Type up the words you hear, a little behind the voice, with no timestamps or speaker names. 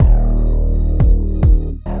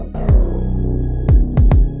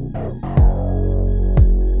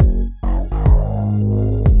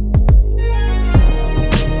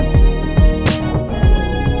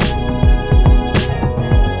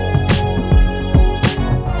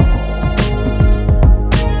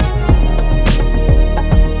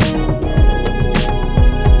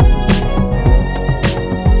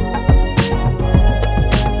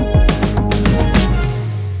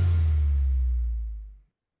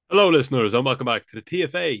Hello, listeners, and welcome back to the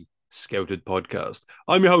TFA Scouted podcast.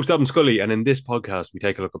 I'm your host, Adam Scully, and in this podcast, we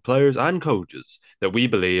take a look at players and coaches that we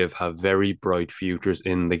believe have very bright futures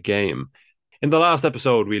in the game. In the last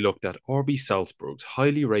episode, we looked at RB Salzburg's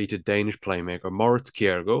highly rated Danish playmaker Moritz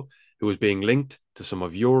Kjærgaard, who is being linked to some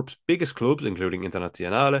of Europe's biggest clubs, including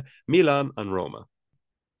Internazionale, Milan, and Roma.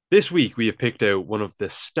 This week, we have picked out one of the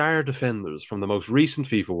star defenders from the most recent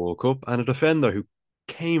FIFA World Cup and a defender who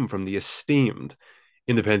came from the esteemed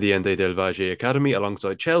Independiente del Valle Academy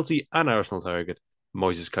alongside Chelsea and Arsenal target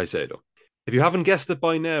Moises Caicedo. If you haven't guessed it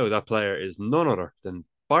by now, that player is none other than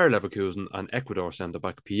Bayer Leverkusen and Ecuador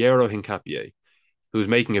centre-back Piero Hincapié, who's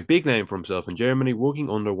making a big name for himself in Germany, working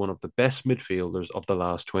under one of the best midfielders of the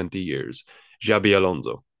last 20 years, Xabi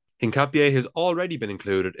Alonso. Hincapié has already been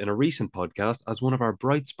included in a recent podcast as one of our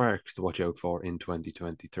bright sparks to watch out for in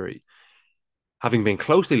 2023, having been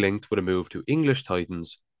closely linked with a move to English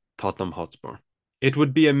Titans Tottenham Hotspur. It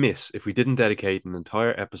would be a miss if we didn't dedicate an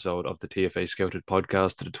entire episode of the TFA Scouted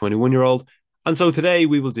podcast to the 21-year-old, and so today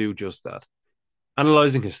we will do just that,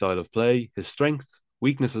 analysing his style of play, his strengths,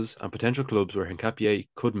 weaknesses, and potential clubs where Hincapié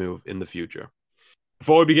could move in the future.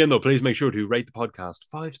 Before we begin, though, please make sure to rate the podcast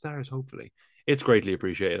 5 stars, hopefully. It's greatly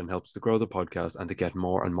appreciated and helps to grow the podcast and to get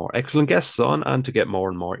more and more excellent guests on and to get more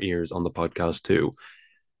and more ears on the podcast too.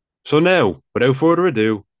 So now, without further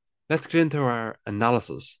ado, let's get into our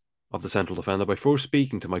analysis of the central defender by first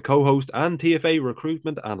speaking to my co-host and TFA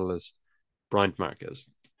recruitment analyst, Bryant Marquez.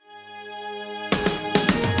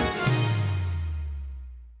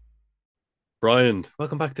 Brian,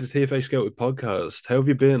 welcome back to the TFA Scouted podcast. How have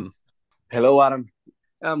you been? Hello, Adam.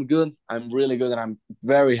 I'm good. I'm really good, and I'm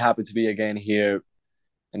very happy to be again here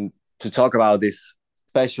and to talk about this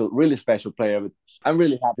really special player. But I'm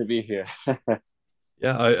really happy to be here.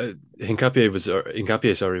 Yeah,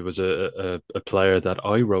 Hincapié, sorry, was a player that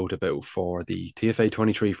I wrote about for the TFA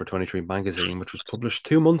 23 for 23 magazine, which was published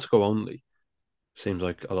 2 months ago only. Seems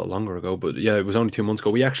like a lot longer ago, but yeah, it was only 2 months ago.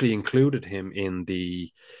 We actually included him in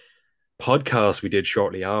the podcast we did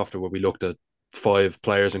shortly after, where we looked at 5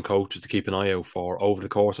 players and coaches to keep an eye out for over the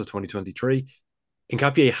course of 2023.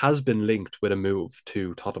 Hincapié has been linked with a move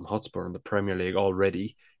to Tottenham Hotspur in the Premier League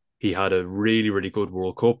already. He had a really, really good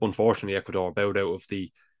World Cup. Unfortunately, Ecuador bowed out of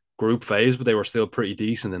the group phase, but they were still pretty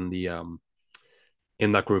decent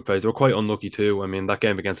in that group phase. They were quite unlucky too. I mean, that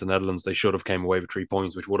game against the Netherlands, they should have came away with 3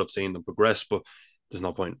 points, which would have seen them progress, but there's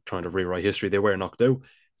no point trying to rewrite history. They were knocked out.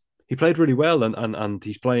 He played really well, and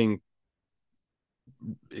he's playing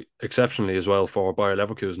exceptionally as well for Bayer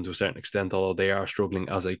Leverkusen to a certain extent, although they are struggling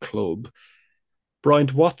as a club.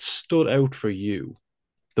 Bryant, what stood out for you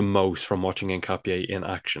the most from watching Nkapie in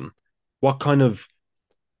action? What kind of,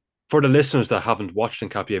 for the listeners that haven't watched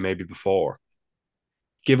Nkapie maybe before,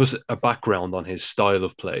 give us a background on his style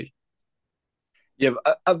of play. Yeah,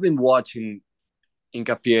 I've been watching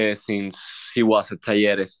Hincapié since he was at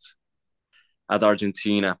Talleres at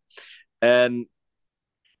Argentina, and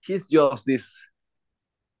he's just this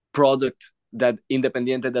product that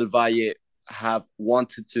Independiente del Valle have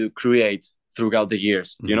wanted to create throughout the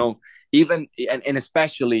years. You Mm-hmm. know, even and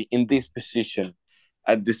especially in this position,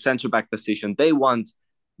 at the center back position, they want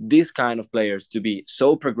these kind of players to be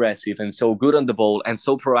so progressive and so good on the ball and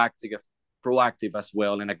so proactive as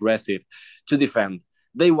well and aggressive to defend.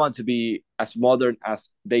 They want to be as modern as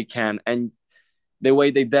they can, and the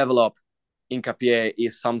way they develop Hincapié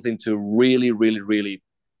is something to really, really, really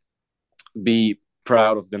be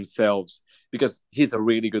proud of themselves because he's a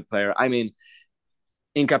really good player. I mean,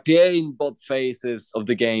 Hincapié in both phases of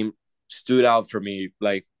the game stood out for me,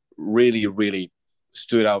 like really, really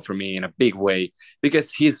stood out for me in a big way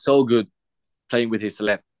because he's so good playing with his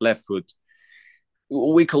left foot.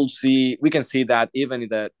 We can see that even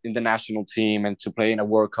in the national team and to play in a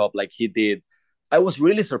World Cup like he did. I was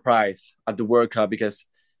really surprised at the World Cup because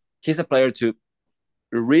he's a player to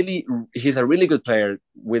really he's a really good player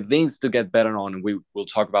with things to get better on, and we will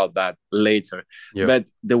talk about that later. Yeah. But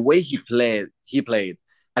the way he played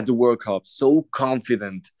at the World Cup, so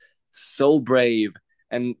confident, so brave,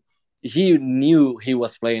 and he knew he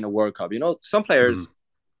was playing a World Cup. You know, some Mm-hmm. players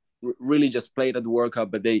really just played at the World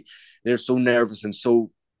Cup, but they're so nervous and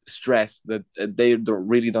so stressed that they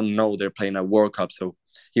really don't know they're playing a World Cup. So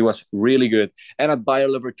he was really good. And at Bayer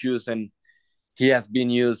Leverkusen, he has been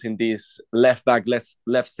used in this left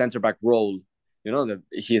center back role. You know that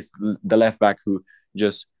he's the left back who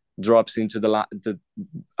just drops into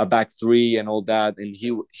a back three and all that, and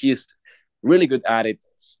he's really good at it.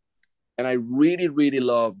 And I really really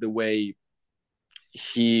love the way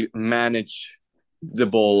he managed the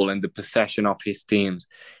ball and the possession of his teams.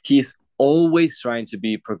 He's always trying to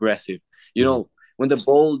be progressive. You Mm-hmm. know, when the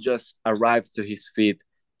ball just arrives to his feet,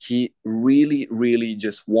 he really, really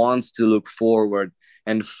just wants to look forward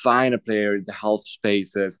and find a player in the half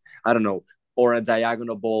spaces. I don't know, or a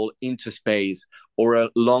diagonal ball into space, or a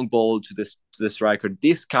long ball to the striker.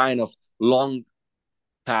 This kind of long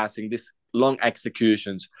passing, this long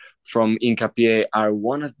executions from Hincapié are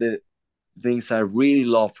one of the things I really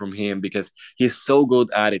love from him, because he's so good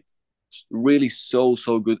at it. Really so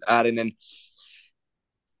good at it. And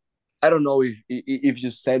I don't know if you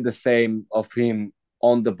said the same of him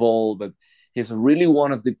on the ball, but he's really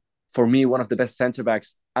one of the, for me, one of the best center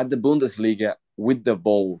backs at the Bundesliga with the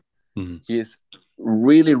ball. Mm-hmm. He is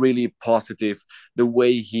really positive, the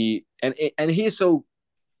way and he's so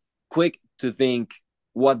quick to think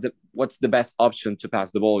what's the best option to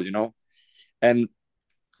pass the ball, you know. And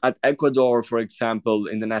at Ecuador, for example,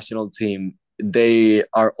 in the national team, they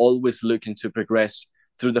are always looking to progress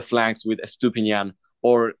through the flanks with Estupinian,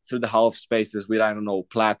 or through the half spaces with, I don't know,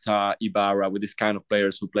 Plata, Ibarra, with this kind of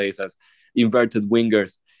players who plays as inverted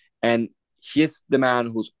wingers. And he's the man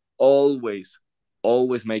who's always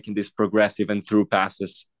making these progressive and through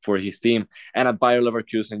passes for his team. And at Bayer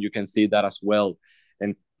Leverkusen, you can see that as well.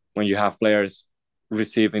 And when you have players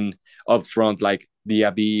receiving up front like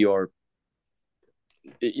Diaby, or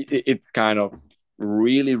it's kind of Yeah.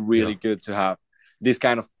 really good to have these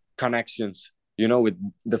kind of connections, you know, with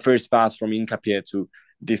the first pass from Hincapié to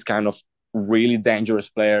this kind of really dangerous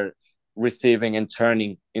player receiving and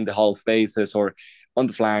turning in the half spaces, or on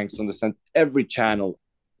the flanks, on the center, every channel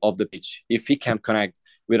of the pitch. If he can connect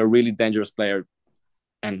with a really dangerous player,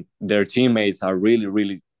 and their teammates are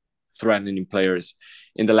really threatening players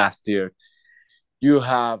in the last year, you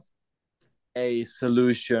have a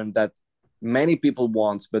solution that many people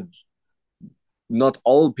want, but not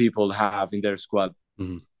all people have in their squad.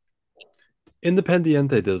 Mm-hmm.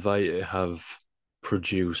 Independiente del Valle have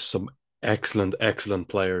produced some excellent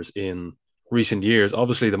players in recent years.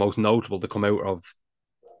 Obviously, the most notable to come out of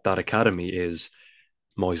that academy is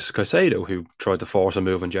Moises Caicedo, who tried to force a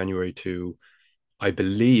move in January to, I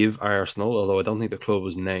believe, Arsenal, although I don't think the club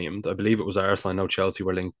was named. I believe it was Arsenal. I know Chelsea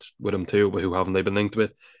were linked with him too, but who haven't they been linked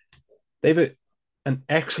with? They've an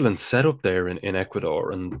excellent setup there in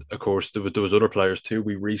Ecuador. And of course, there was other players too.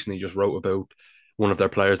 We recently just wrote about one of their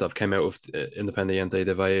players that have came out of Independiente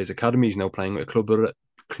de Valle's academy. He's now playing at Club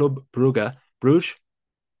Brugge. Bruges?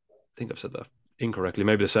 I think I've said that incorrectly.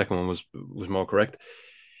 Maybe the second one was more correct.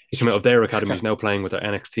 He came out of their academy. He's now playing with their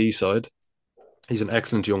NXT side. He's an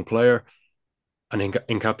excellent young player. And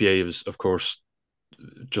Hincapié is, of course,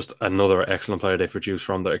 just another excellent player they've produced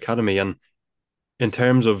from their academy. And in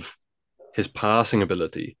terms of his passing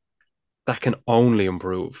ability, that can only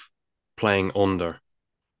improve playing under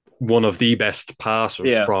one of the best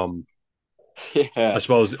passers Yeah. from, I Yeah.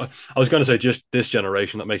 suppose, I was going to say just this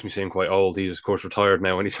generation. That makes me seem quite old. He's, of course, retired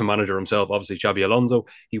now and he's a manager himself. Obviously, Xabi Alonso,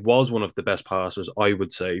 he was one of the best passers, I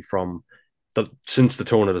would say, from since the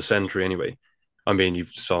turn of the century, anyway. I mean, you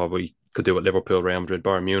saw what he could do at Liverpool, Real Madrid,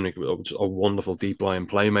 Bayern Munich, which is a wonderful deep line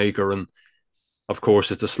playmaker. And of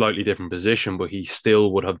course, it's a slightly different position, but he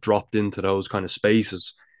still would have dropped into those kind of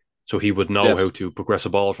spaces. So he would know Yeah. how to progress a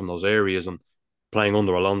ball from those areas. And playing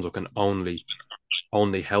under Alonso can only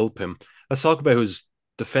help him. Let's talk about his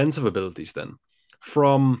defensive abilities then.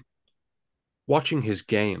 From watching his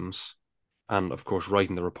games, and of course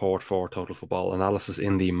writing the report for Total Football Analysis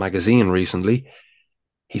in the magazine recently,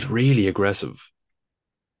 he's really aggressive.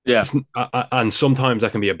 Yeah. And sometimes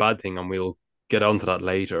that can be a bad thing, and we'll get onto that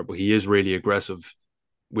later. But he is really aggressive,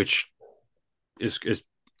 which is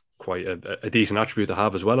quite a decent attribute to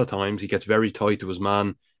have as well. At times, he gets very tight to his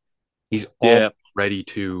man. He's all Yeah. ready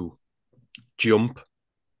to jump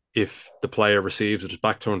if the player receives with his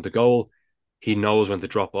back turned to goal. He knows when to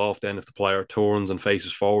drop off. Then, if the player turns and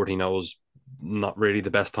faces forward, he knows not really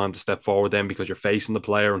the best time to step forward then, because you're facing the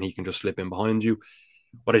player and he can just slip in behind you.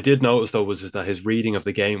 What I did notice though was that his reading of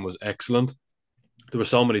the game was excellent. There were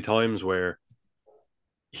so many times where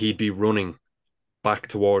he'd be running back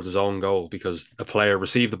towards his own goal because a player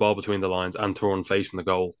received the ball between the lines and turned facing the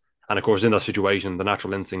goal. And of course, in that situation, the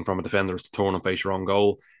natural instinct from a defender is to turn and face your own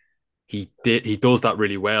goal. He does that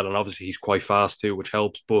really well, and obviously he's quite fast too, which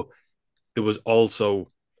helps. But there was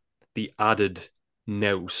also the added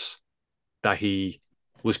nous that he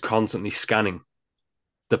was constantly scanning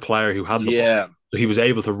the player who had the ball. Yeah. So he was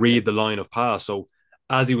able to Yeah. read the line of pass. So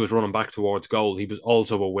as he was running back towards goal, he was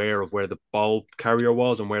also aware of where the ball carrier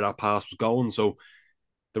was and where that pass was going. So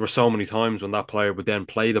there were so many times when that player would then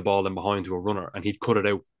play the ball in behind to a runner and he'd cut it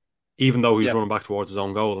out, even though he was Yeah. running back towards his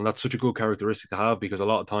own goal. And that's such a good characteristic to have, because a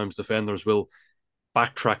lot of times defenders will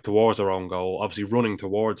backtrack towards their own goal, obviously running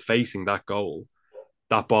towards facing that goal.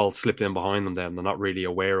 That ball slipped in behind them, then they're not really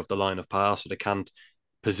aware of the line of pass, so they can't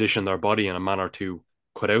position their body in a manner to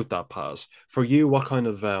cut out that pass. For you, what kind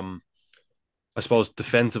of I suppose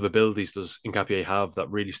defensive abilities does Nkapie have that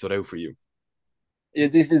really stood out for you? Yeah,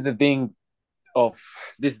 this is the thing of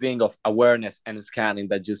this thing of awareness and scanning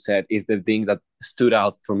that you said is the thing that stood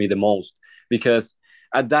out for me the most, because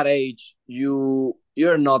at that age you're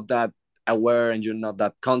not that aware and you're not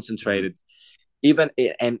that Mm-hmm. concentrated, even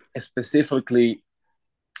and specifically,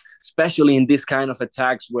 especially in this kind of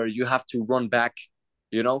attacks where you have to run back,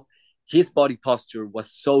 you know, his body posture was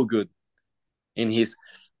so good in his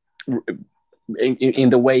in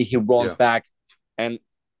the way he runs Yeah. back and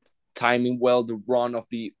timing well the run of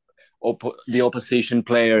the opposition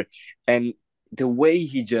player, and the way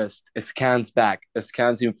he just scans back,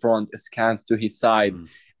 scans in front, scans to his side, Mm-hmm.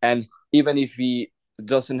 and even if he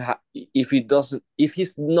doesn't have, if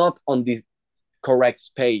he's not on the correct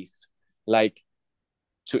space, like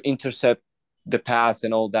to intercept the pass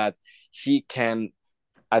and all that, he can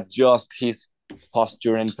adjust his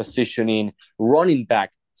posture and positioning running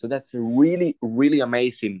back. So that's really, really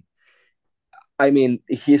amazing. I mean,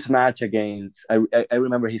 his match against I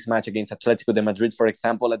remember his match against Atletico de Madrid, for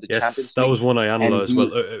example, at the Yes, Champions that League, was one I and analysed. Well,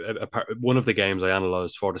 he one of the games I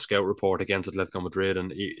analysed for the scout report against Atletico Madrid,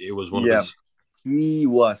 and it was one of yeah, his. he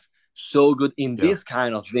was so good in Yeah. this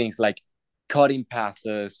kind of things like cutting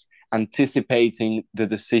passes, anticipating the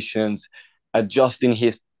decisions, adjusting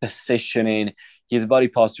his positioning. His body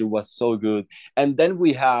posture was so good. And then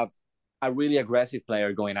we have a really aggressive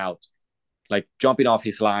player going out, like jumping off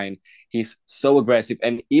his line. He's so aggressive,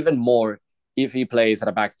 and even more if he plays at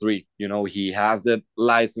a back three. You know, he has the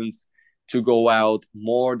license to go out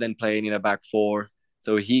more than playing in a back four.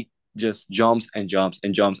 So he just jumps and jumps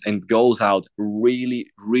and jumps and goes out really,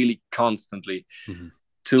 really constantly Mm-hmm.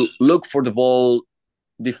 to look for the ball,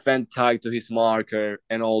 defend tight to his marker,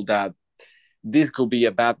 and all that. This could be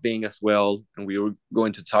a bad thing as well, and we were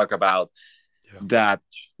going to talk about Yeah. that.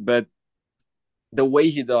 But the way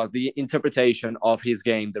he does the interpretation of his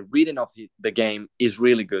game, the reading of the game is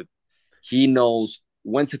really good. He knows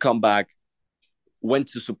when to come back, when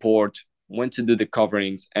to support, when to do the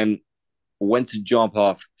coverings, and when to jump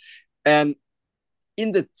off. And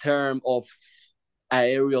in the term of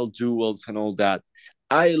aerial duels and all that,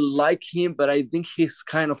 I like him, but I think he's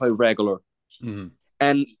kind of irregular. Mm-hmm.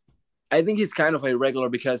 And I think he's kind of irregular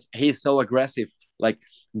because he's so aggressive, like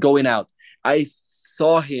going out. I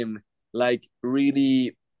saw him like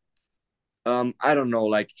really, I don't know,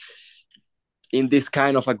 like in this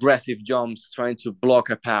kind of aggressive jumps, trying to block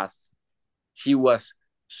a pass. He was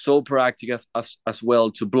so proactive as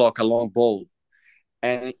well to block a long ball.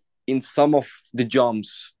 And in some of the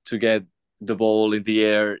jumps to get the ball in the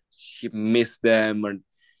air, he missed them, or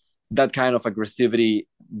that kind of aggressivity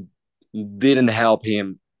didn't help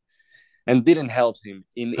him and didn't help him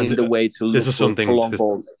And in the way to this look is for something long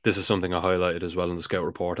balls. this is something I highlighted as well in the scout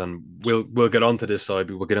report, and we'll get onto this side.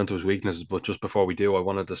 We'll get into his weaknesses, but just before we do, I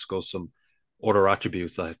want to discuss some other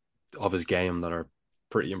attributes of his game that are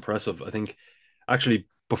pretty impressive. I think actually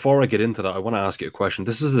before I get into that, I want to ask you a question.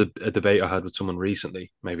 This is a debate I had with someone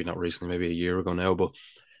recently, maybe not recently, maybe a year ago now, but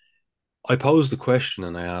I posed the question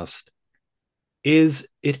and I asked, is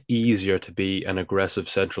it easier to be an aggressive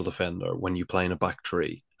central defender when you play in a back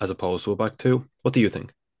three as opposed to a back two? What do you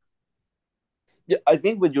think? Yeah, I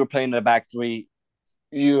think when you're playing a back three,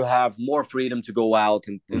 you have more freedom to go out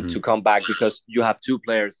and Mm-hmm. to come back because you have two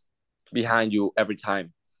players behind you every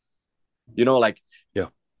time. You know, like Yeah.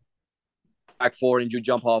 back four and you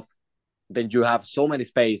jump off, then you have so many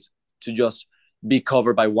space to just be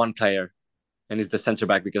covered by one player, and it's the center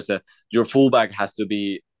back because your fullback has to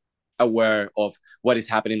be aware of what is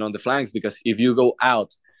happening on the flanks. Because if you go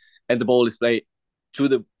out and the ball is played to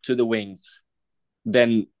the wings,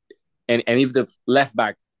 then and if the left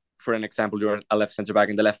back, for an example, you're a left center back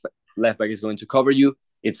and the left back is going to cover you,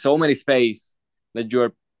 it's so many space that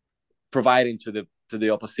you're providing to the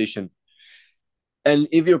opposition. And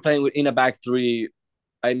if you're playing in a back three,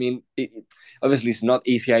 I mean, obviously it's not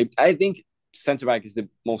easy. I think center back is the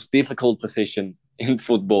most difficult position in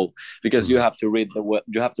football because Mm-hmm. you have to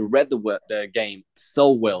read the game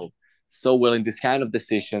so well in this kind of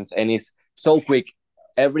decisions, and it's so quick.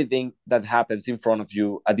 Everything that happens in front of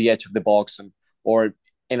you at the edge of the box or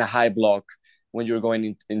in a high block when you're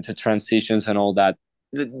going into transitions and all that,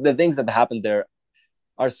 the things that happen there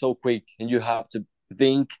are so quick, and you have to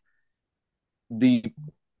think the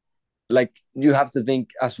you have to think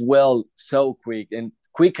as well so quick and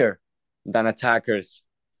quicker than attackers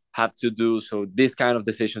have to do. So these kind of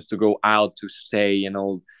decisions to go out, to stay, and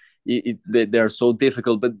all, they're so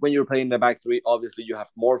difficult. But when you're playing the back three, obviously you have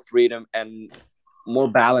more freedom and more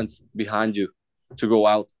balance behind you to go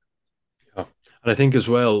out. Yeah. And I think as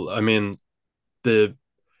well, I mean, the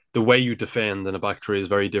the way you defend in a back three is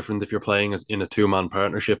very different if you're playing in a two-man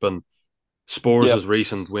partnership. And Yeah, Spurs'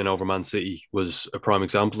 recent win over Man City was a prime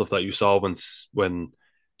example of that. You saw when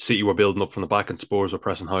City were building up from the back and Spurs were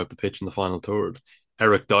pressing high up the pitch in the final third.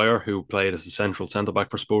 Eric Dyer, who played as the central centre back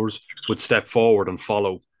for Spurs, would step forward and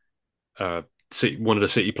follow uh, one of the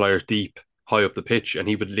City players deep high up the pitch, and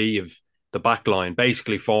he would leave the back line,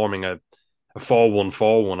 basically forming a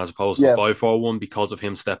 4-1-4-1 as opposed to a yeah, 5-4-1 because of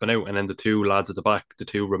him stepping out. And then the two lads at the back, the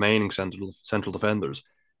two remaining central defenders,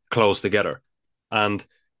 close together. And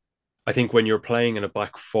I think when you're playing in a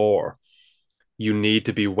back four, you need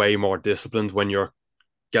to be way more disciplined when you're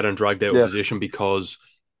getting dragged out of yeah, position, because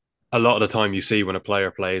a lot of the time you see when a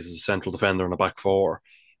player plays as a central defender in a back four,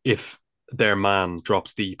 if their man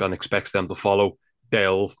drops deep and expects them to follow,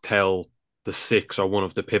 they'll tell the six or one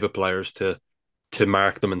of the pivot players to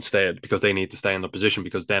mark them instead, because they need to stay in their position.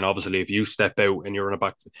 Because then obviously if you step out and you're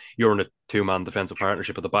in a two-man defensive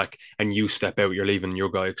partnership at the back and you step out, you're leaving your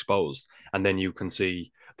guy exposed. And then you can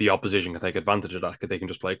see the opposition can take advantage of that, because they can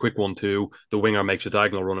just play a quick 1-2, the winger makes a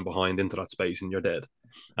diagonal running behind into that space and you're dead.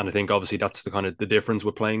 And I think obviously that's the kind of the difference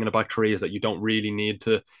with playing in a back three, is that you don't really need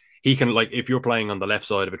to. He can, like, if you're playing on the left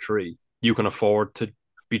side of a tree, you can afford to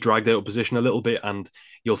be dragged out of position a little bit, and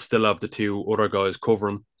you'll still have the two other guys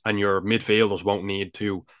covering, and your midfielders won't need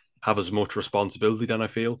to have as much responsibility then, I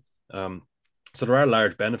feel. So there are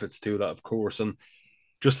large benefits to that, of course. And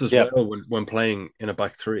just as yeah, well, when playing in a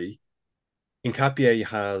back three, Nketiah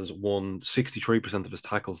has won 63% of his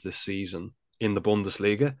tackles this season in the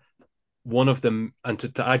Bundesliga. One of them, and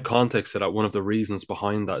to add context to that, one of the reasons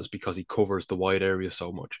behind that is because he covers the wide area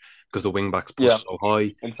so much, because the wing backs yeah, push so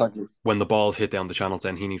high. exactly. When the balls hit down the channels,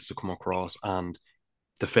 then he needs to come across and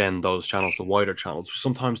defend those channels, the wider channels.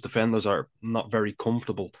 Sometimes defenders are not very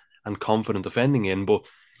comfortable and confident defending in, but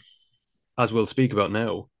as we'll speak about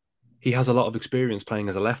now, he has a lot of experience playing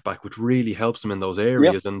as a left back, which really helps him in those Yeah,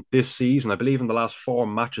 areas. And this season, I believe in the last four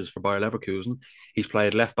matches for Bayer Leverkusen, he's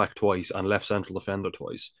played left back twice and left central defender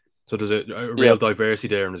twice. So there's a yeah. real diversity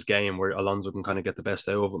there in his game where Alonso can kind of get the best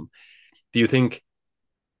out of him. Do you think,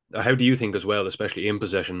 how do you think as well, especially in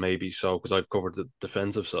possession, maybe so, because I've covered the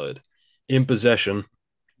defensive side. In possession,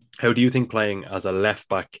 how do you think playing as a left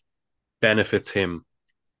back benefits him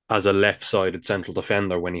as a left sided central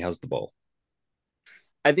defender when he has the ball?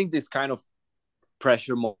 I think this kind of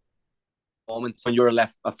pressure moments when you're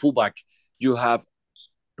a fullback, you have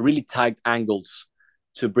really tight angles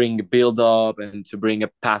to bring a build up and to bring a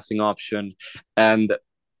passing option, and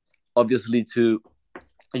obviously to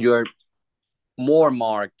you're more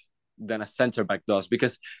marked than a center back does,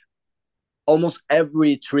 because almost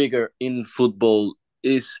every trigger in football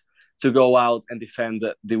is to go out and defend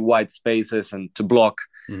the wide spaces and to block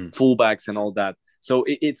Mm. fullbacks and all that. So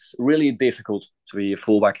it's really difficult to be a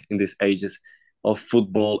fullback in these ages of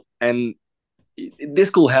football, and this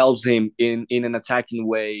could help him in an attacking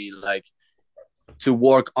way, like to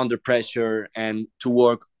work under pressure and to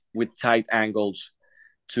work with tight angles,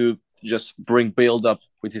 to just bring build up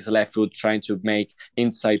with his left foot, trying to make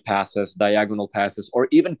inside passes, diagonal passes, or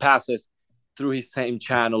even passes through his same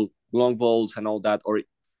channel, long balls and all that, or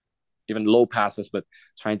even low passes, but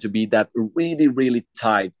trying to be that really, really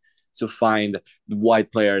tight to find the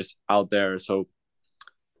wide players out there. So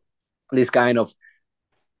this kind of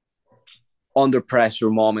under pressure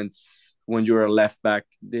moments when you're a left back,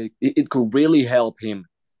 it could really help him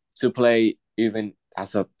to play even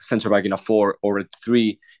as a center back in a 4 or a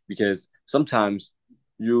 3, because sometimes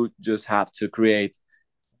you just have to create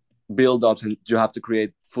build ups and you have to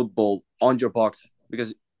create football on your box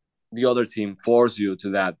because the other team force you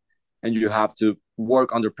to that, and you have to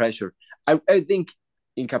work under pressure. I think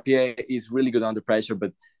Nketiah is really good under pressure,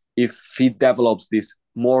 but if he develops this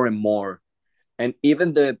more and more, and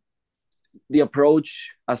even the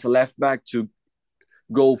approach as a left back to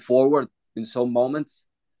go forward in some moments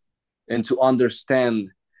and to understand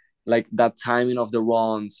like that timing of the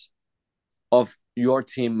runs of your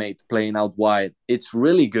teammate playing out wide, it's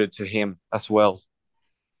really good to him as well.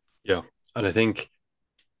 Yeah. And I think,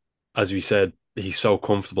 as we said, he's so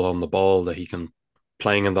comfortable on the ball that he can,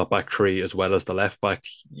 playing in that back three as well as the left back.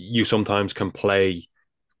 You sometimes can play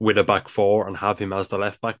with a back four and have him as the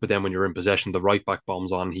left back, but then when you're in possession, the right back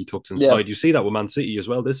bombs on, he tucks Yeah, inside. You see that with Man City as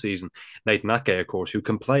well this season. Nathan Ake, of course, who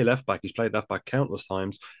can play left back. He's played left back countless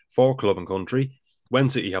times for club and country. When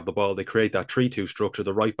City have the ball, they create that 3-2 structure.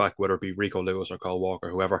 The right back, whether it be Rico Lewis or Kyle Walker,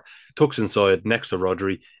 whoever, tucks inside next to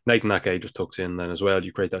Rodri. Nathan Ake just tucks in then as well.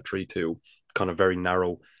 You create that 3-2, kind of very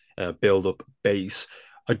narrow build up base.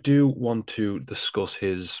 I do want to discuss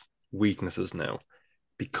his weaknesses now,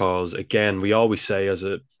 because again, we always say as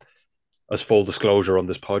as full disclosure on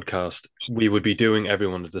this podcast, we would be doing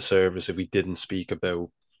everyone a disservice if we didn't speak about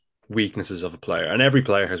weaknesses of a player. And every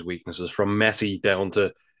player has weaknesses, from Messi down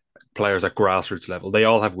to players at grassroots level. They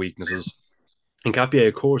all have weaknesses. And Capier,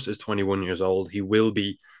 of course, is 21 years old. He will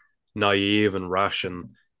be naive and rash,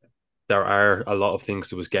 and there are a lot of things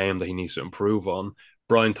to his game that he needs to improve on.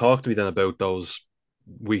 Brian, talk to me then about those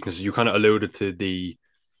weaknesses. You kind of alluded to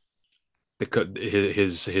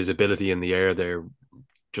his ability in the air there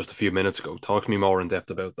just a few minutes ago. Talk to me more in depth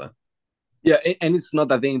about that. Yeah, and it's not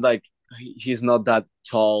that thing like he's not that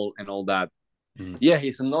tall and all that. Yeah,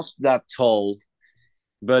 he's not that tall,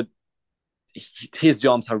 but his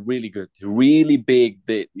jumps are really good, really big.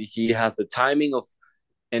 He has the timing of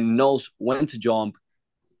and knows when to jump,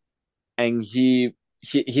 and he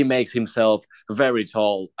makes himself very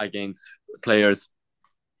tall against players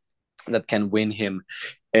that can win him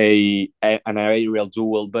an aerial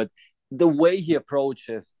duel. But the way he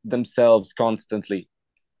approaches themselves constantly,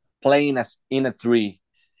 playing as in a three,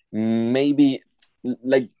 maybe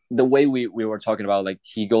like the way we were talking about, like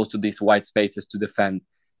he goes to these white spaces to defend.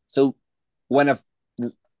 So when a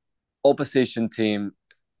opposition team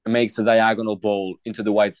makes a diagonal ball into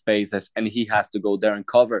the white spaces and he has to go there and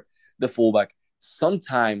cover the fullback,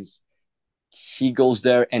 sometimes he goes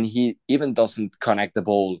there and he even doesn't connect the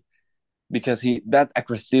ball because that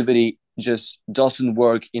aggressivity just doesn't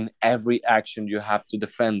work in every action you have to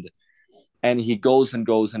defend. And he goes and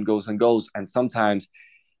goes and goes and goes. And sometimes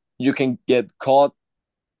you can get caught,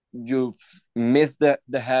 you miss the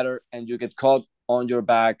header, and you get caught on your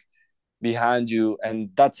back behind you. And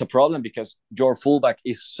that's a problem because your fullback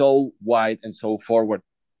is so wide and so forward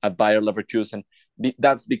at Bayer Leverkusen.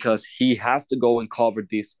 That's because he has to go and cover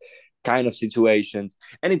these kind of situations.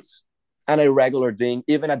 And it's an irregular thing.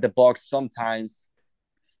 Even at the box, sometimes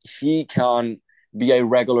he can be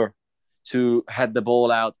irregular to head the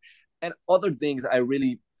ball out. And other things I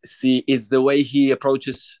really see is the way he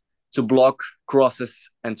approaches to block crosses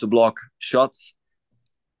and to block shots.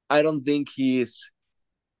 I don't think he is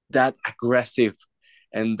that aggressive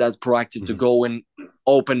and that proactive to go and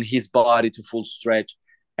open his body to full stretch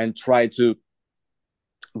and try to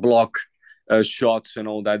block shots and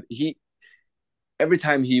all that. Every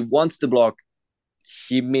time he wants to block,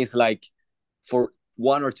 he misses like for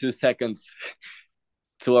 1 or 2 seconds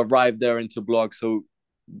to arrive there and to block. So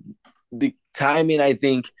the timing, I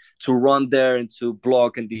think, to run there and to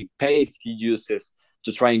block and the pace he uses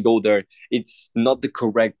to try and go there, it's not the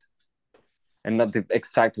correct and not the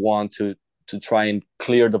exact one to try and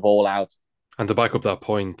clear the ball out. And to back up that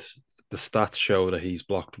point, the stats show that he's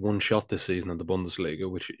blocked one shot this season in the Bundesliga,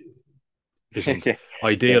 which isn't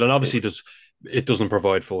ideal. Yeah. And obviously, it doesn't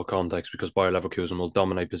provide full context because Bayer Leverkusen will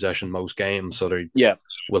dominate possession most games, so they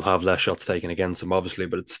will have less shots taken against them, obviously,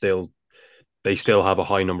 but they still have a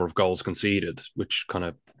high number of goals conceded, which kind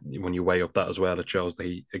of, when you weigh up that as well, it shows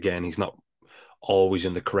that he's not always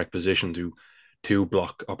in the correct position to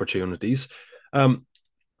block opportunities.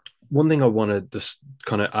 One thing I want to just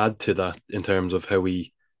kind of add to that in terms of how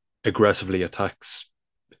he aggressively attacks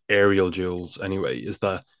aerial duels anyway is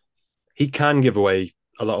that he can give away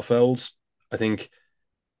a lot of fouls. I think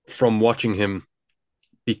from watching him,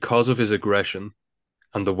 because of his aggression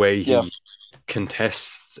and the way he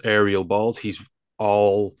contests aerial balls, he's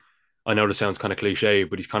all, I know this sounds kind of cliche,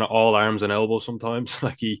 but he's kind of all arms and elbows sometimes.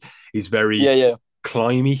 Like he's very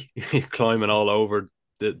climby, climbing all over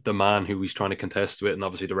the man who he's trying to contest with, and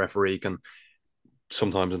obviously the referee can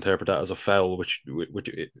sometimes interpret that as a foul, which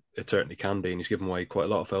it certainly can be, and he's given away quite a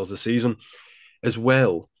lot of fouls this season as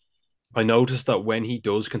well. I noticed that when he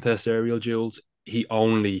does contest aerial duels, he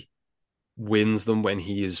only wins them when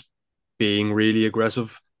he is being really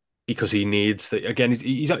aggressive, because he needs to. Again,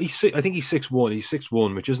 he's I think he's 6'1". He's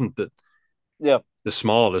 6'1", which isn't the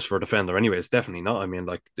smallest for a defender anyway. It's definitely not. I mean,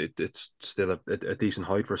 like it's still a decent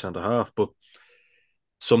height for a centre half, but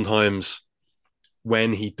sometimes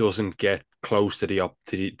when he doesn't get close to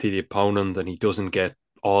the opponent and he doesn't get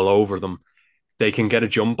all over them, they can get a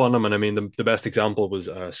jump on him. And I mean, the best example was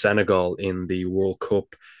Senegal in the World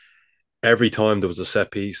Cup. Every time there was a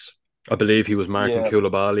set piece, I believe he was marking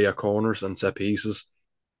Koulibaly at corners and set pieces.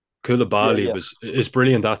 Koulibaly is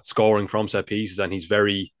brilliant at scoring from set pieces, and he's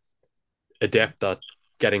very adept at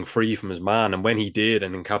getting free from his man. And when he did,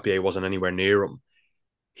 and Nketiah wasn't anywhere near him,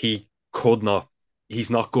 he's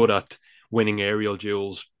not good at winning aerial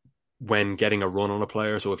duels when getting a run on a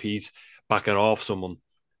player. So if he's backing off someone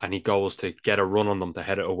and he goes to get a run on them to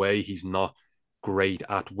head it away, he's not great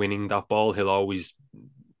at winning that ball. He'll always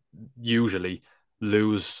usually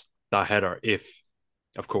lose that header if,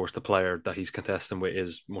 of course, the player that he's contesting with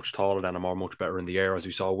is much taller than him or much better in the air, as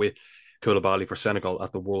we saw with Koulibaly for Senegal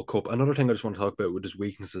at the World Cup. Another thing I just want to talk about with his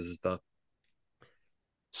weaknesses is that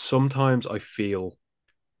sometimes I feel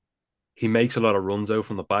he makes a lot of runs out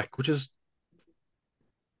from the back, which is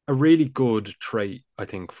a really good trait, I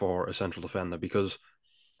think, for a central defender because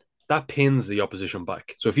that pins the opposition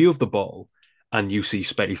back. So if you have the ball and you see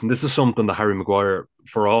space, and this is something that Harry Maguire,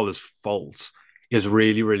 for all his faults, is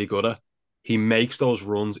really, really good at. He makes those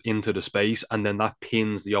runs into the space, and then that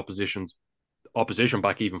pins the opposition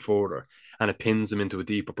back even further, and it pins them into a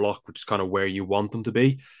deeper block, which is kind of where you want them to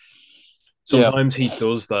be. Yeah, Sometimes he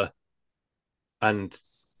does that, and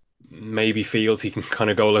maybe feels he can kind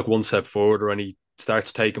of go like one step forward, and he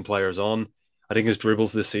starts taking players on. I think his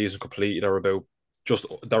dribbles this season completed are about just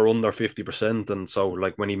they're under 50%. And so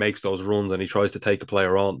like when he makes those runs and he tries to take a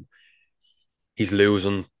player on, he's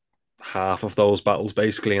losing half of those battles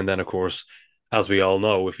basically. And then of course, as we all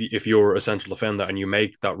know, if you're a central defender and you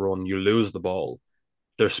make that run, you lose the ball,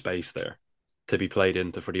 there's space there to be played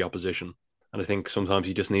into for the opposition. And I think sometimes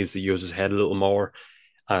he just needs to use his head a little more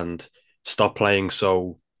and stop playing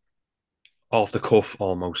so off the cuff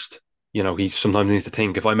almost. You know, he sometimes needs to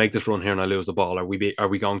think, if I make this run here and I lose the ball, are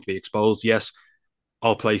we going to be exposed? Yes,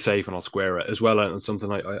 I'll play safe and I'll square it as well. And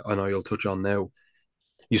something I know you'll touch on now.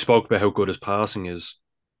 You spoke about how good his passing is.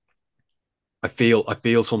 I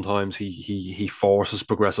feel sometimes he forces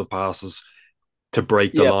progressive passes to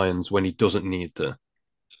break the yeah, lines when he doesn't need to.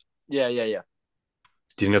 yeah.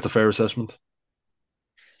 Do you think that's a fair assessment?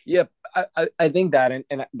 Yeah, I think that,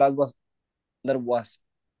 and that was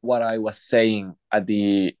what I was saying at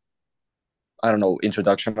the, I don't know,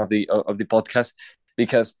 introduction of the podcast,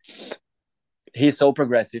 because he's so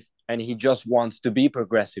progressive and he just wants to be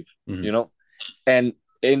progressive, Mm-hmm. you know. And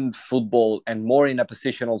in football, and more in a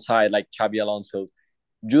positional side like Xabi Alonso,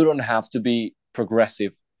 you don't have to be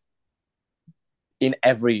progressive in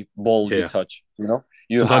every ball you Yeah. touch, you know.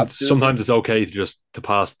 You have Sometimes it's okay to just to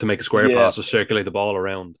pass to make a square yeah, pass or circulate the ball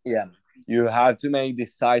around. yeah, you have to make the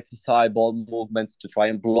side to side ball movements to try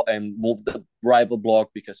and and move the rival block,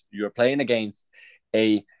 because you're playing against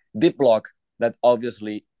a deep block that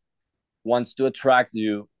obviously wants to attract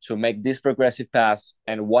you to make this progressive pass,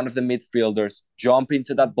 and one of the midfielders jump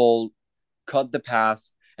into that ball, cut the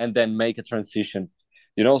pass, and then make a transition.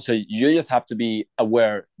 You know, so you just have to be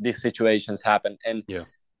aware these situations happen. And Yeah.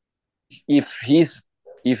 if he's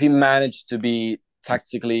if he managed to be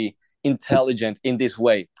tactically intelligent in this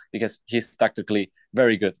way, because he's tactically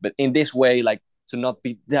very good, but in this way, like, to not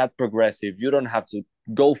be that progressive, you don't have to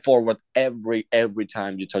go forward every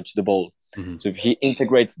time you touch the ball. Mm-hmm. So if he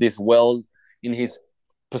integrates this well in his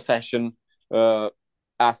possession uh,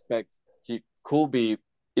 aspect, he could be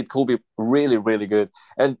it could be really, really good.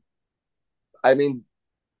 And I mean,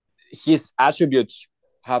 his attributes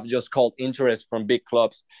have just called interest from big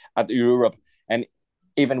clubs at Europe, and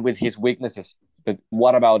even with his weaknesses. But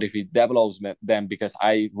what about if he develops them? Because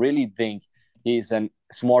I really think he's a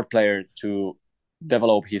smart player to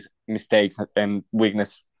develop his mistakes and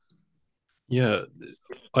weakness. Yeah,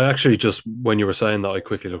 I actually just when you were saying that, I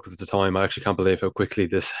quickly looked at the time. I actually can't believe how quickly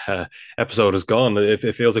this episode has gone.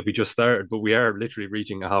 It feels like we just started, but we are literally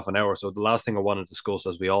reaching a half an hour. So the last thing I want to discuss,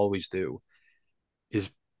 as we always do, is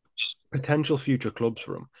potential future clubs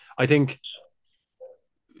for him. I think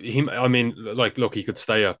I mean, like, look, he could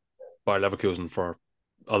stay at Bayer Leverkusen for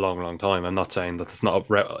a long, long time. I'm not saying that it's not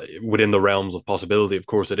within the realms of possibility. Of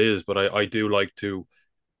course, it is, but I do like to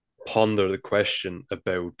ponder the question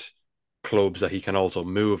about clubs that he can also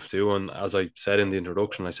move to. And as I said in the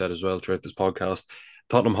introduction, I said as well throughout this podcast,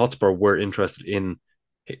 Tottenham Hotspur were interested in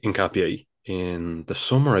Capier in the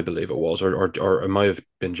summer, I believe it was, or it might have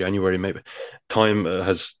been January. Maybe time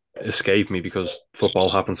has escaped me because football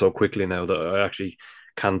happens so quickly now that I actually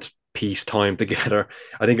can't piece time together.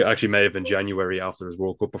 I think it actually may have been January after his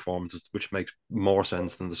World Cup performances, which makes more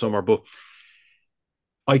sense than the summer. But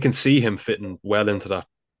I can see him fitting well into that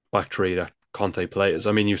back three that Conte plays.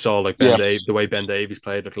 I mean, you saw like Yeah, The way Ben Davies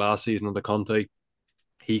played it last season under Conte.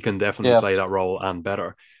 He can definitely yeah. play that role and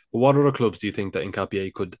better. But what other clubs do you think that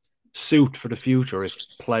Nketiah could suit for the future if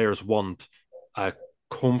players want a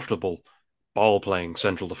comfortable ball playing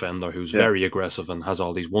central defender who's Yeah. very aggressive and has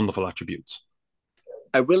all these wonderful attributes?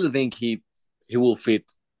 I really think he will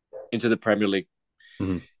fit into the Premier League.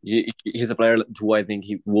 Mm-hmm. He's a player who I think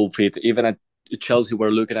he will fit. Even at Chelsea, we're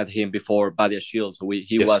looking at him before Badia Shield, so he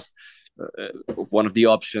Yes. was one of the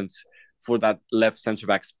options for that left centre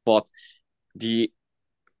back spot. The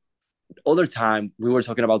other time we were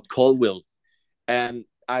talking about Colwill, and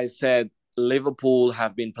I said Liverpool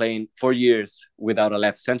have been playing for years without a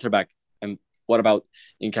left centre back. And what about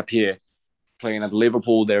Nketiah playing at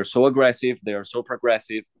Liverpool? They're so aggressive, they are so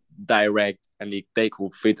progressive. direct, and they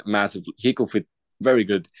could fit massively. He could fit very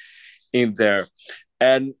good in there.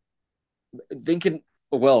 And thinking,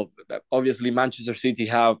 well, obviously Manchester City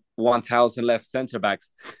have 1,000 left center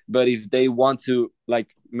backs, but if they want to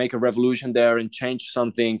like make a revolution there and change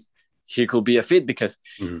some things, he could be a fit because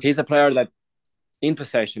he's a player that in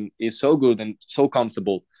possession is so good and so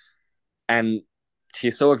comfortable, and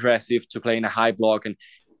he's so aggressive to play in a high block. And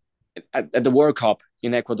at the World Cup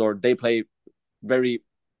in Ecuador, they play very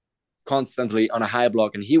constantly on a high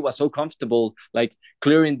block, and he was so comfortable, like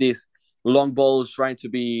clearing these long balls, trying to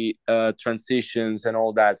be transitions and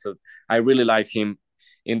all that. So I really like him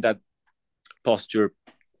in that posture.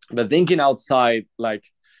 But thinking outside, like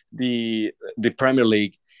the Premier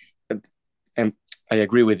League, and I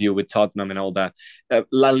agree with you with Tottenham and all that.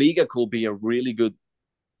 La Liga could be a really good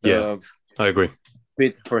I agree.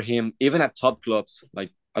 fit for him, even at top clubs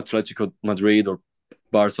like Atletico Madrid or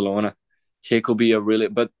Barcelona. He could be a really,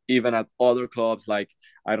 but even at other clubs like,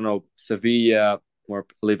 I don't know, Sevilla, we're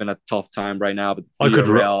living a tough time right now. But I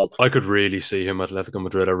could really see him at Atletico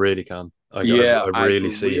Madrid. I really can. I really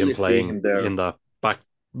could see him playing him there in that back,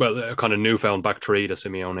 well, a kind of newfound back three that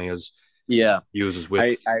Simeone has uses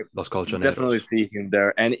with Los Colchoneros. Definitely see him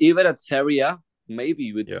there, and even at Serie A,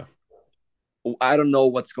 maybe with I don't know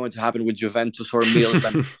what's going to happen with Juventus or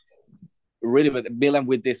Milan. Really, with Milan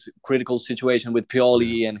with this critical situation with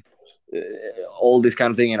Pioli and all this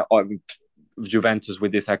kind of thing, and Juventus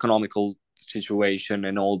with this economical situation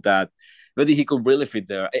and all that. But he could really fit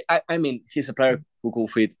there. I mean, he's a player who could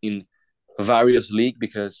fit in various leagues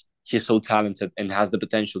because he's so talented and has the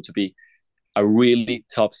potential to be a really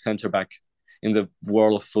top center back in the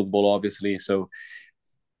world of football, obviously. So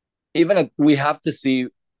even we have to see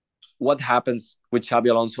what happens with Xabi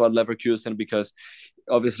Alonso at Leverkusen, because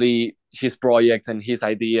obviously his project and his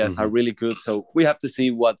ideas are really good. So we have to see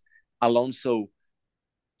what Alonso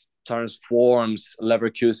transforms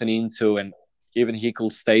Leverkusen into, and even he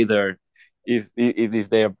could stay there if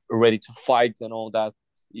they are ready to fight and all that,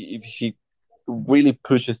 if he really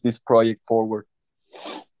pushes this project forward.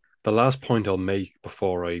 The last point I'll make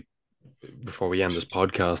before we end this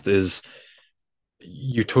podcast is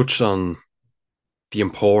you touched on the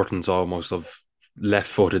importance almost of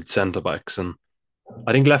left-footed centre-backs, and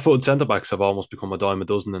I think left-footed centre-backs have almost become a dime a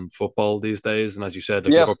dozen in football these days. And as you said,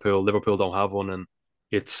 like Liverpool don't have one, and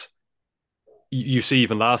it's, you see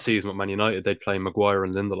even last season with Man United, they'd play Maguire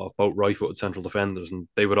and Lindelof, both right-footed central defenders, and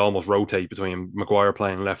they would almost rotate between Maguire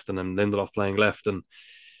playing left and then Lindelof playing left. And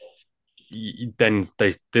then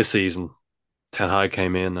this season, Ten Hag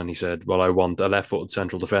came in and he said, well, I want a left-footed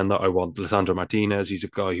central defender. I want Lisandro Martinez. He's a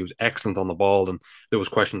guy who's excellent on the ball. And there was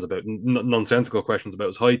questions about, nonsensical questions about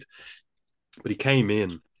his height. But he came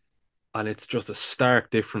in, and it's just a stark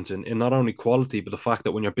difference in not only quality, but the fact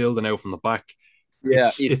that when you're building out from the back,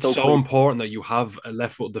 it's so important that you have a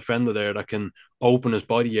left-footed defender there that can open his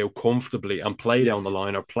body out comfortably and play down the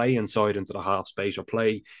line, or play inside into the half space, or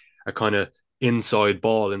play a kind of inside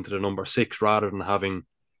ball into the number 6, rather than having,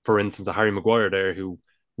 for instance, a Harry Maguire there who,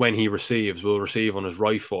 when he receives, will receive on his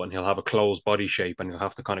right foot and he'll have a closed body shape and he'll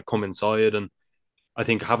have to kind of come inside. And I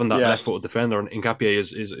think having that left-footed defender, and Nketiah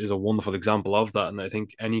is a wonderful example of that. And I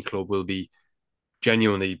think any club will be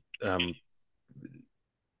genuinely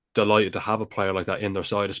delighted to have a player like that in their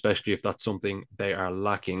side, especially if that's something they are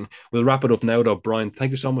lacking. We'll wrap it up now, though. Brian,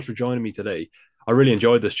 thank you so much for joining me today. I really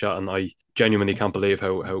enjoyed this chat, and I genuinely can't believe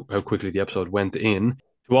how quickly the episode went in.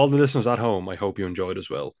 To all the listeners at home, I hope you enjoyed as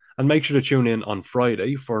well. And make sure to tune in on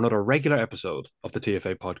Friday for another regular episode of the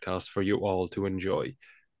TFA podcast for you all to enjoy.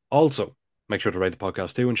 Also, make sure to rate the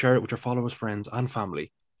podcast too and share it with your followers, friends, and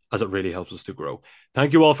family, as it really helps us to grow.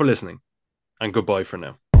 Thank you all for listening, and goodbye for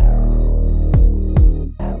now.